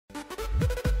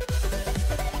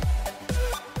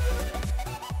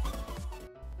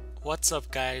What's up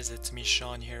guys, it's me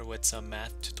Sean here with some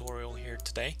math tutorial here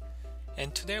today.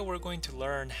 And today we're going to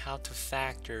learn how to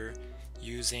factor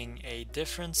using a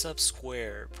difference of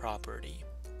square property.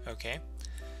 Okay,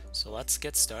 so let's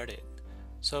get started.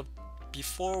 So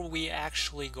before we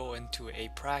actually go into a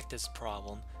practice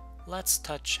problem, let's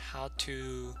touch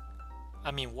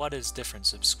what is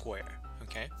difference of square.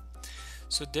 Okay,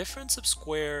 so difference of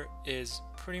square is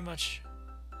pretty much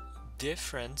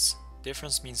difference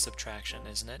means subtraction,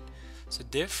 isn't it? So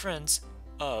difference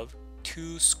of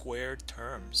two squared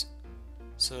terms.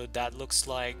 So that looks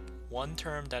like one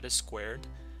term that is squared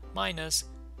minus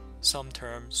some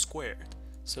term squared.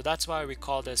 So that's why we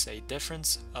call this a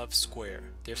difference of square.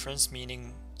 Difference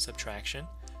meaning subtraction,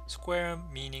 square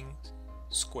meaning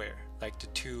square, like the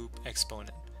two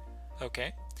exponent.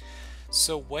 Okay,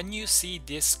 so when you see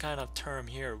this kind of term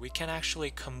here, we can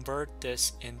actually convert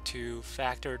this into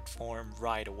factored form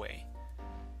right away.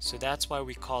 So that's why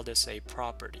we call this a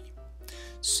property.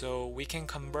 So we can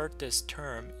convert this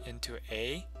term into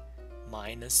a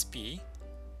minus b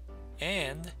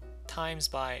and times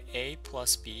by a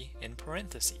plus b in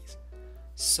parentheses.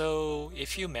 So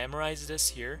if you memorize this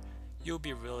here, you'll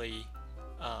be really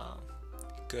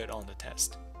good on the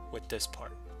test with this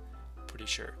part, pretty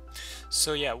sure.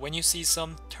 So yeah, when you see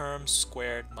some term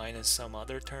squared minus some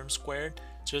other term squared,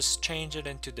 just change it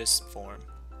into this form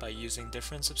by using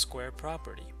difference of square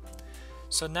property.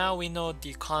 So now we know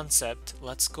the concept,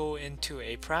 let's go into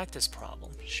a practice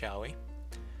problem, shall we?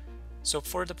 So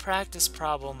for the practice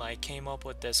problem, I came up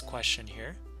with this question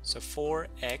here. So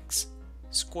 4x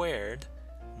squared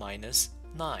minus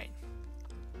 9.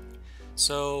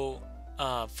 So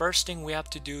first thing we have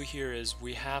to do here is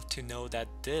we have to know that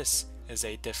this is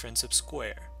a difference of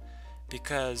square,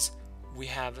 because we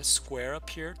have a square up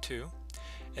here too.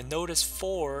 And notice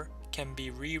 4 can be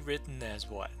rewritten as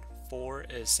what? 4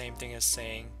 is same thing as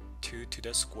saying 2 to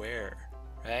the square,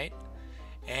 right?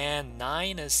 And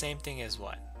 9 is same thing as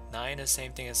what? 9 is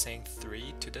same thing as saying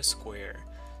 3 to the square.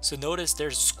 So notice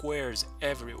there's squares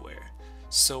everywhere.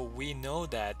 So we know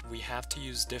that we have to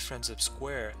use difference of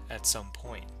square at some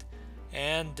point.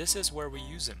 And this is where we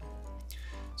use them.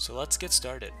 So let's get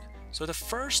started. So the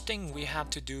first thing we have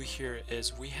to do here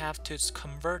is we have to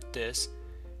convert this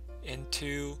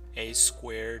into a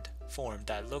squared form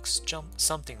that looks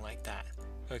something like that.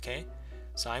 Okay,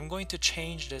 so I'm going to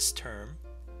change this term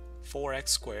 4x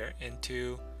squared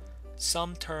into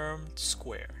some term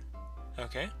squared.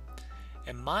 Okay,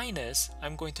 and minus,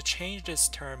 I'm going to change this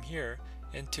term here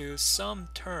into some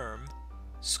term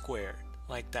squared,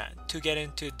 like that, to get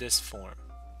into this form.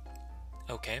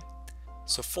 Okay,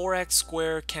 so 4x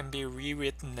squared can be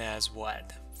rewritten as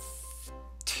what?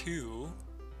 2,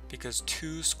 because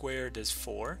 2 squared is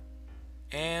 4,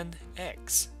 and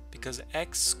x, because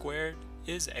x squared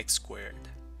is x squared.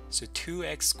 So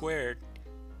 2x squared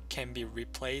can be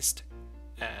replaced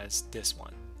as this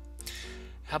one.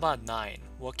 How about 9?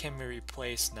 What can we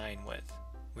replace 9 with?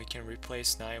 We can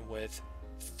replace 9 with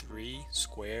 3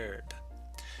 squared.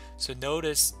 So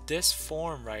notice this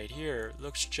form right here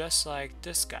looks just like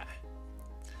this guy.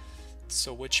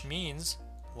 So which means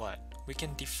what? We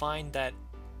can define that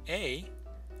a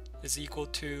is equal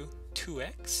to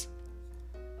 2x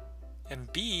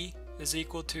and b is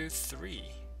equal to 3.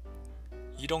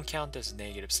 You don't count this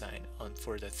negative sign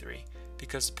for the 3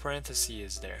 because parenthesis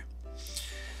is there.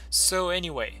 So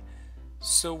anyway,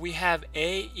 so we have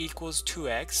a equals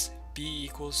 2x, b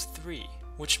equals 3,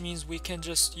 which means we can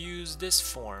just use this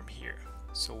form here.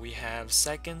 So we have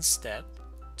second step,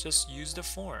 just use the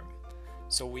form.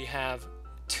 So we have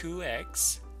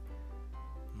 2x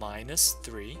minus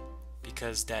 3,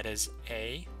 because that is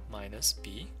a minus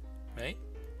b, right?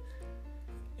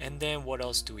 And then what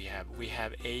else do we have? We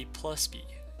have a plus b,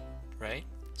 right?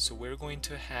 So we're going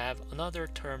to have another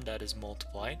term that is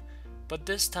multiplied, but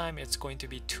this time it's going to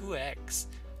be 2x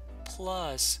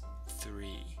plus 3.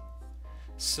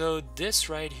 So this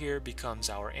right here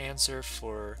becomes our answer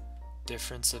for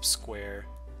difference of square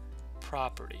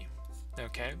property.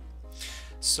 Okay,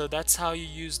 so that's how you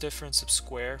use difference of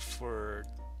square for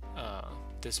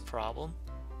this problem.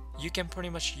 You can pretty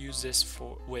much use this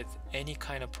with any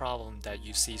kind of problem that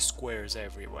you see squares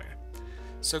everywhere.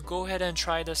 So go ahead and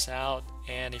try this out,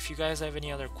 and if you guys have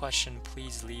any other question,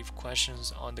 please leave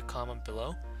questions on the comment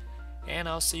below, and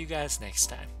I'll see you guys next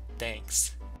time.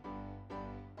 Thanks.